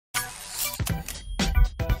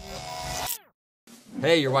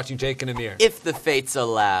Hey, you're watching Jake and Amir. If the fates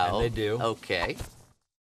allow. And they do. Okay.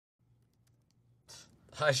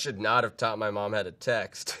 I should not have taught my mom how to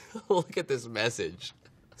text. Look at this message.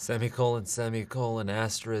 Semicolon, semicolon,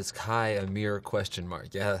 asterisk, hi, Amir, question mark.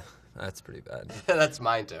 Yeah, that's pretty bad. That's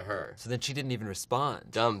mine to her. So then she didn't even respond.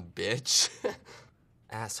 Dumb bitch.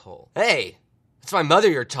 Asshole. Hey, that's my mother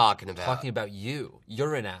you're talking about. Talking about you.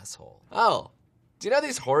 You're an asshole. Oh. Do you know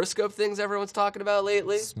these horoscope things everyone's talking about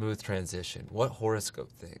lately? Smooth transition. What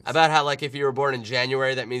horoscope things? About how, like, if you were born in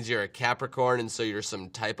January, that means you're a Capricorn, and so you're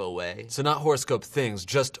some type of way. So not horoscope things,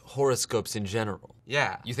 just horoscopes in general.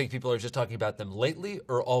 Yeah. You think people are just talking about them lately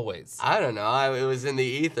or always? I don't know. It was in the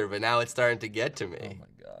ether, but now it's starting to get to me. Oh my God.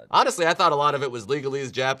 Honestly, I thought a lot of it was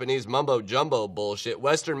legalese, Japanese, mumbo-jumbo bullshit.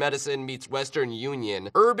 Western medicine meets Western Union.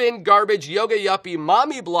 Urban, garbage, yoga yuppie,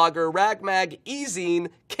 mommy blogger, ragmag, e-zine,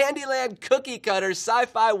 Candyland, cookie cutter,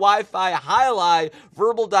 sci-fi, Wi-Fi, highlight,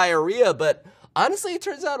 verbal diarrhea, but honestly, it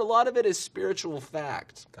turns out a lot of it is spiritual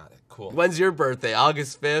fact. Got it. Cool. When's your birthday?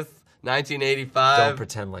 August 5th, 1985? Don't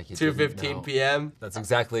pretend like you didn't 2:15 know. p.m.? That's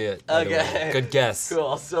exactly it. by the way. Okay. Good guess.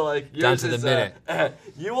 Cool. So, like, yours Down to the is, minute.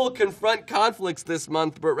 You will confront conflicts this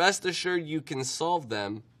month, but rest assured you can solve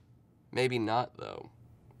them. Maybe not, though.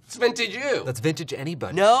 It's vintage you. That's vintage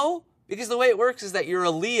anybody. No, because the way it works is that you're a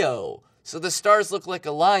Leo. So the stars look like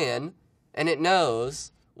a lion, and it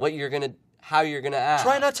knows how you're gonna act.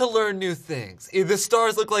 Try not to learn new things. The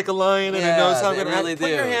stars look like a lion and it Yeah, knows how I'm they gonna really act. Put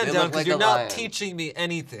do. your hand They down look because like you're a not lion. teaching me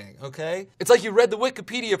anything, okay? It's like you read the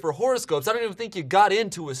Wikipedia for horoscopes. I don't even think you got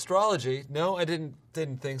into astrology. No, I didn't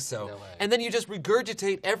think so. No way. And then you just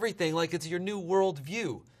regurgitate everything like it's your new world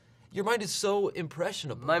view. Your mind is so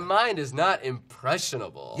impressionable. My mind is not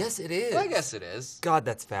impressionable. Yes, it is. I guess it is. God,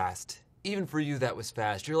 that's fast. Even for you, that was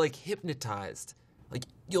fast. You're like hypnotized. Like,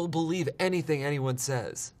 you'll believe anything anyone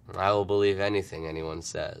says. I will believe anything anyone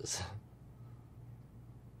says.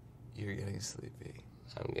 You're getting sleepy.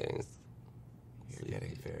 I'm getting You're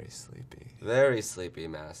getting very sleepy. very sleepy,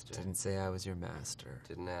 master. Didn't say I was your master.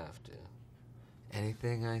 Didn't have to.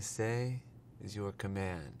 Anything I say is your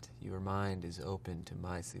command. Your mind is open to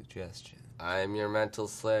my suggestion. I am your mental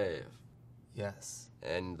slave, Yes.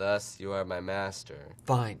 and thus you are my master.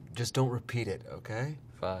 Fine, just don't repeat it, okay?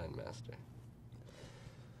 Fine, master.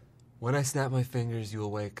 When I snap my fingers, you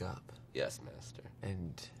will wake up. Yes, master.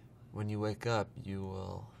 And when you wake up, you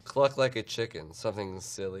will... Cluck like a chicken, something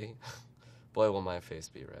silly. Boy, will my face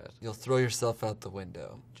be red. You'll throw yourself out the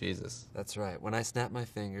window. Jesus. That's right. When I snap my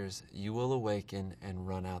fingers, you will awaken and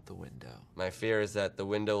run out the window. My fear is that the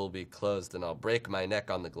window will be closed and I'll break my neck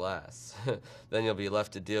on the glass. Then you'll be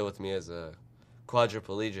left to deal with me as a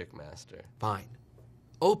quadriplegic master. Fine.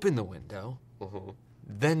 Open the window,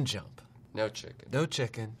 then jump. No chicken. No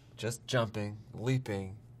chicken, just jumping,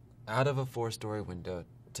 leaping out of a 4-story window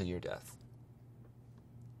to your death.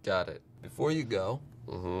 Got it. Before you go,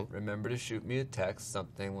 remember to shoot me a text,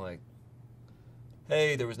 something like,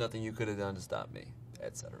 hey, there was nothing you could have done to stop me,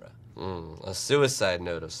 etc. A suicide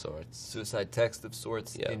note of sorts. Suicide text of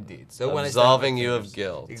sorts, Yep. indeed. So when I Absolving snap my you of fingers-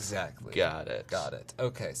 guilt. Exactly. Got it. Got it.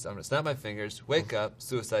 Okay, so I'm gonna snap my fingers, wake up,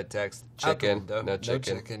 suicide text, out the Chicken, window, no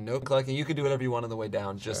chicken. no clucking. You can do whatever you want on the way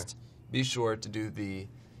down. Just be sure to do the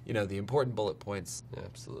important bullet points.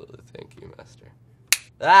 Absolutely. Thank you, master.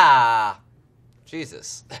 Ah!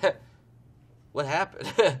 Jesus. What happened?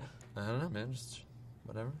 I don't know, man. Just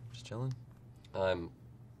whatever. Just chilling. I'm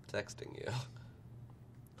texting you.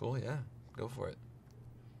 Cool. Yeah. Go for it.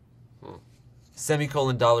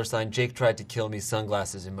 Semicolon $, Jake tried to kill me,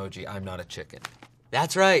 sunglasses emoji, I'm not a chicken.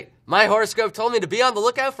 That's right. My horoscope told me to be on the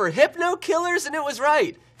lookout for hypno killers, and it was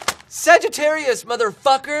right. Sagittarius,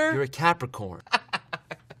 motherfucker. You're a Capricorn.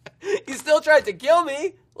 You still tried to kill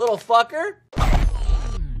me, little fucker.